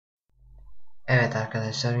Evet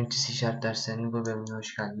arkadaşlar, ünitesi işaret derslerinin bu bölümüne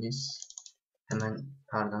hoş geldiniz. Hemen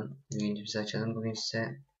ünitemizi açalım. Bugün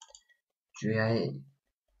size GUI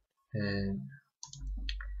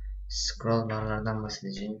scroll barlardan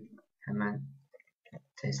bahsedeceğim. Hemen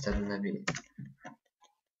test adında bir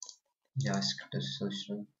JavaScript dosyası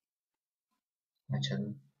oluşturalım.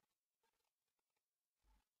 Açalım.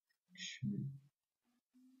 Şunu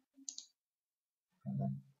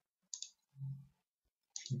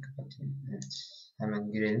kapatayım. Evet.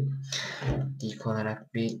 Hemen girelim. İlk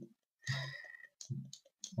olarak bir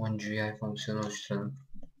onGUI fonksiyonu oluşturalım.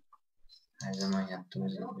 Her zaman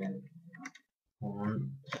yaptığımız gibi.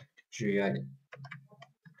 onGUI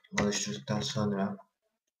oluşturduktan sonra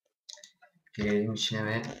girelim içine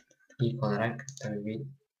ve ilk olarak tabii bir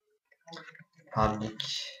public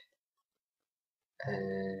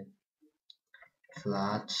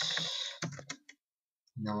float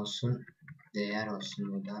ne olsun, değer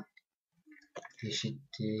olsun, burada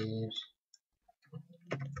eşittir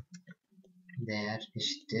değer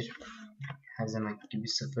eşittir her zamanki gibi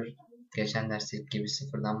 0, geçen dersteki gibi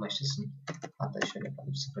 0'dan başlasın. Hatta şöyle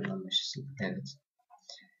yapalım, 0'dan başlasın. Evet,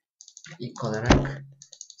 ilk olarak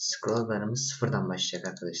scrollbarımız 0'dan başlayacak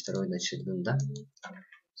arkadaşlar oyun açıldığında.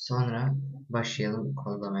 Sonra başlayalım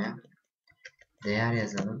kodlamaya. Değer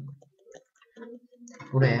yazalım.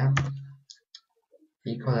 Buraya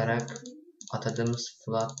ilk olarak atadığımız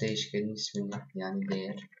float değişkenin ismini, yani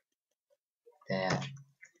değer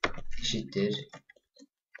eşittir.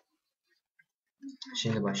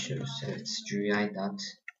 Şimdi başlıyoruz. Evet, GUI dot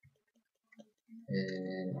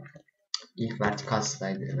ilk vertikal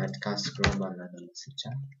scroll barlardan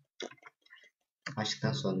basacağım.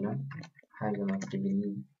 Açtıktan sonra her zaman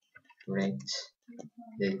gibi rate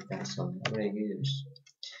dedikten sonra buraya geliyoruz.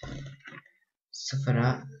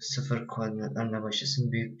 0 koordinatlarına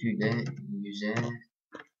başlasın. Büyüklüğü de 100'e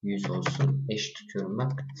 100 olsun. Eşit tutuyorum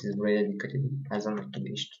bak. Siz buraya dikkat edin. Her zaman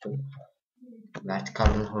gibi eşit tutun.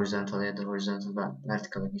 Vertikaldan horizontala ya da horizontaldan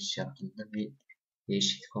vertikala geçiş yaptığınızda bir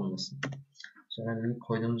değişiklik olmasın. Sonra büyük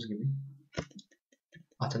koyduğumuz gibi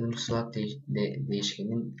atadığımız float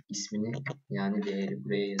değişkenin ismini, yani değeri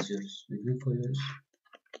buraya yazıyoruz. Virgül koyuyoruz.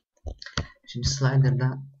 Şimdi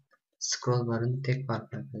slider'da scroll barın tek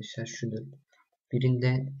farkı arkadaşlar şudur.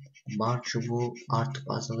 Birinde bar çubuğu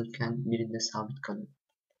artıp azalırken birinde sabit kalır.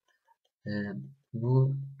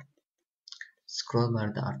 Bu scroll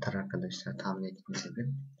barda artar arkadaşlar, tahmin ettiğiniz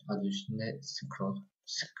gibi. Adı üstünde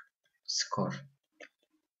score.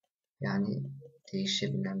 Yani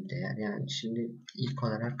değişebilen bir değer. Yani şimdi ilk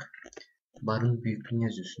olarak barın büyüklüğünü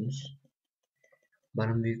yazıyorsunuz.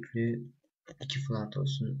 Barın büyüklüğü 2 float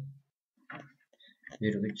olsun.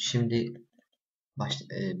 Virgül. Şimdi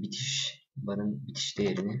barın bitiş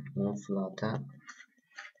değerini 10 float'a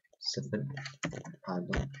 0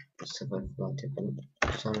 float yapalım.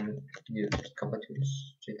 Sonra gidiyoruz,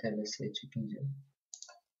 kapatıyoruz. Ctrl+S çekince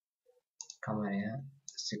kameraya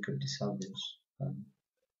script'i sağlıyoruz.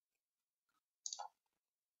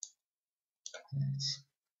 Evet.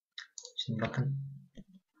 Şimdi bakın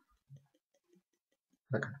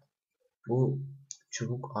bu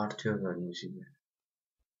çubuk artıyor gördüğünüz gibi.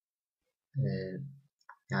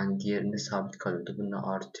 Yani diğerinde sabit kalıyordu. Bunda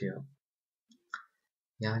artıyor.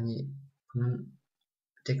 Yani bunun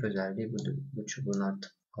tek özelliği budur. Bu çubuğun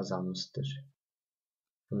artıp azalmasıdır.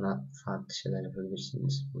 Buna farklı şeyler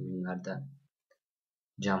yapabilirsiniz. Oyunlarda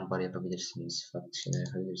jump bar yapabilirsiniz. Farklı şeyler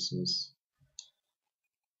yapabilirsiniz.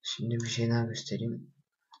 Şimdi bir şey daha göstereyim.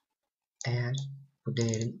 Eğer bu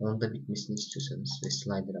değerin 10'da bitmesini istiyorsanız ve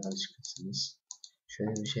slider'a alışkınsanız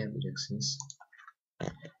şöyle bir şey yapacaksınız.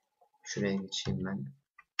 Şuraya geçeyim ben.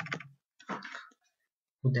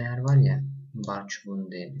 Bu değer var ya, bar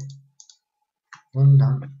çubuğunun değeri.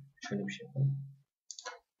 Bundan şöyle bir şey yapalım.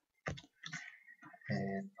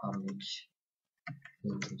 Public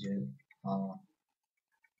integer a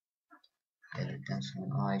dedikten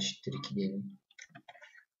sonra a eşittir 2 diyelim.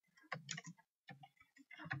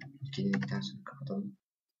 2 dedikten sonra kapatalım.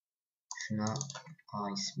 Şuna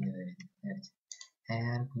a ismini verelim. Evet.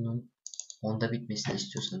 Eğer bunun 10'da bitmesini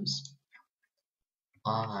istiyorsanız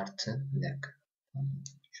a artı bir dakika.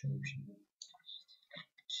 Şöyle bir şey.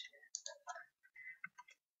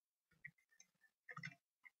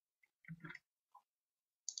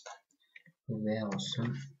 Bu V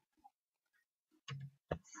olsun.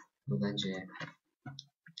 Bu da C.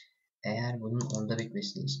 Eğer bunun 10'da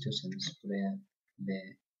bitmesini istiyorsanız buraya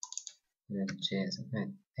V, buraya C yazın.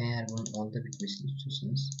 Evet. Eğer bunun 10'da bitmesini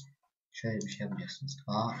istiyorsanız şöyle bir şey yapacaksınız.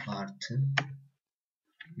 A artı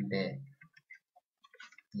B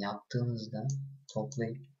yaptığınızda,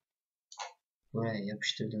 toplayıp buraya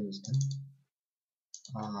yapıştırdığınızda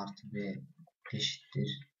A artı B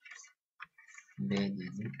eşittir B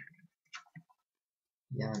diyelim.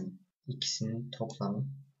 Yani ikisinin toplamı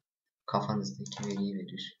kafanızdaki veriyi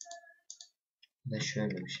verir. Bu da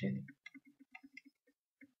şöyle bir şey.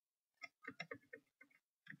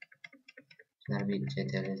 Şunları bir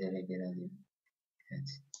CTRL geri alayım. Evet.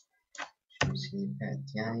 Şimdi sileyim. Evet.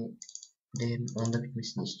 Yani değerin 10'da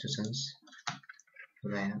bitmesini istiyorsanız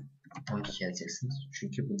buraya 12 yazacaksınız.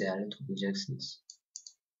 Çünkü bu değerle toplayacaksınız.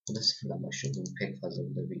 Bu da sıfırdan başlıyor. Bu pek fazla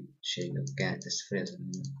burada bir şey yok. Genelde sıfır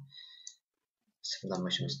yazarım. Sıfırdan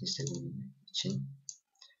başlamasını istediğim için.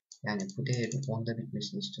 Yani bu değerin 10'da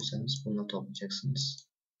bitmesini istiyorsanız bununla toplayacaksınız.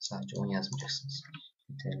 Sadece 10 yazmayacaksınız.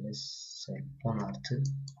 CTRL-S 10 artı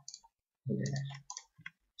bu değer.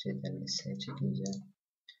 CTRL-S çekince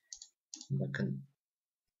bakın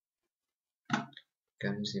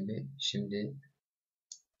gördüğünüz gibi şimdi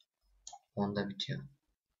 10'da bitiyor.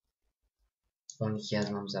 12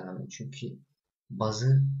 yazmamıza rağmen çünkü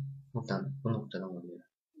bazı buradan bu noktadan alıyor.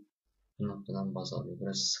 Bu noktadan baz alıyor.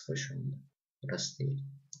 Burası 0 şu anda. Burası değil.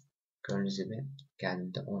 Gördüğünüz gibi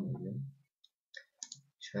geldiğinde 10 oluyor.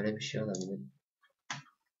 Şöyle bir şey olabilir.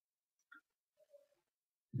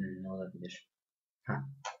 Ne olabilir?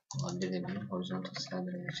 Olabilir de bir horizontal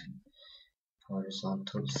slider'a geçelim.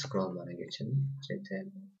 Horizontal scrollbar'a geçelim.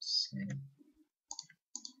 CTRL-S.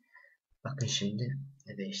 Bakın şimdi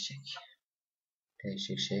ne değişecek?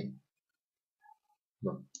 Değişecek şey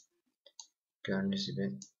bu. Gördüğünüz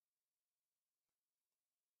gibi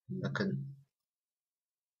bakın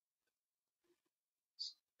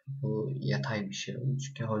bu yatay bir şey oldu.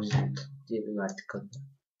 Çünkü horizontal diye bir vertikal var.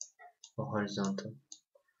 Bu horizontal.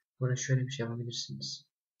 Burada şöyle bir şey yapabilirsiniz.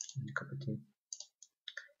 Şimdi kapatayım.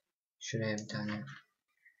 Şuraya bir tane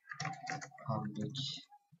public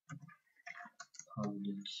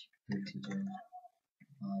integer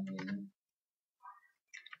diyelim.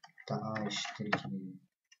 Daha eşittir 2 diyelim.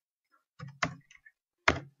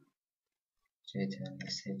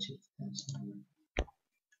 CTRL-S çektikten sonra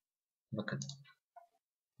bakın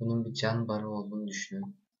bunun bir can barı olduğunu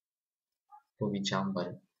düşünün. Bu bir can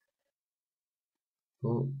barı.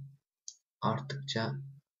 Bu arttıkça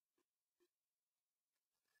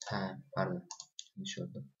pardon yanlış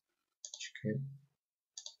oldu. Çünkü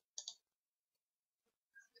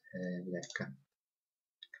bir dakika.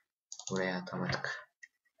 Buraya atamadık.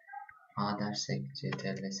 A dersek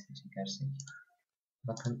CTRL-S çekersek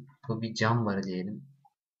bakın bu bir can barı diyelim.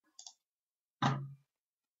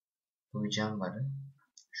 Bu bir can barı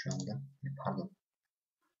şu anda. Pardon.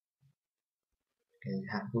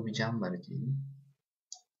 Bu bir can barı diyelim.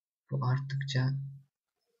 Bu arttıkça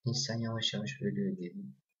insan yavaş yavaş ölüyor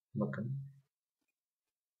diyelim. Bakın.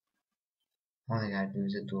 Ona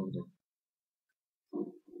geldiğimizde durdu.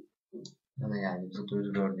 Ona geldiğimizde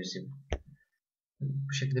durdu gördüğünüz gibi.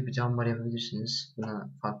 Bu şekilde bir can barı yapabilirsiniz.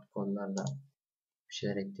 Buna farklı kodlarla bir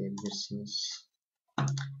şeyler ekleyebilirsiniz.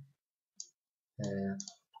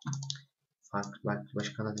 Farklı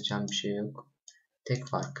başka anlatacağım bir şey yok. Tek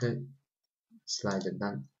farkı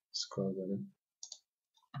slider'dan scrollbar'ın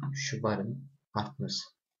şu barın artması.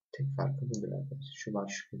 Tek farkı budur arkadaşlar. Şu bar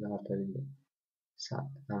şu kadar artabiliyor.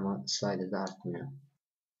 Ama slider'da artmıyor.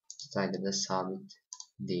 Slider'da sabit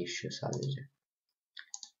değişiyor sadece.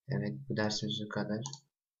 Evet bu dersimiz bu kadar.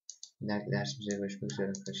 Bir dahaki dersimizde görüşmek üzere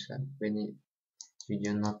arkadaşlar. Beni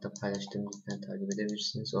videonun altta paylaştığım linkten takip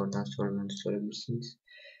edebilirsiniz. Oradan sorularınızı sorabilirsiniz.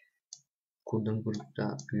 Kurduğum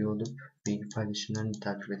grupta üye olup bilgi paylaşımlarını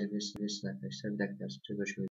takip edebilirsiniz arkadaşlar. Bir dahaki dersimizde görüşmek üzere.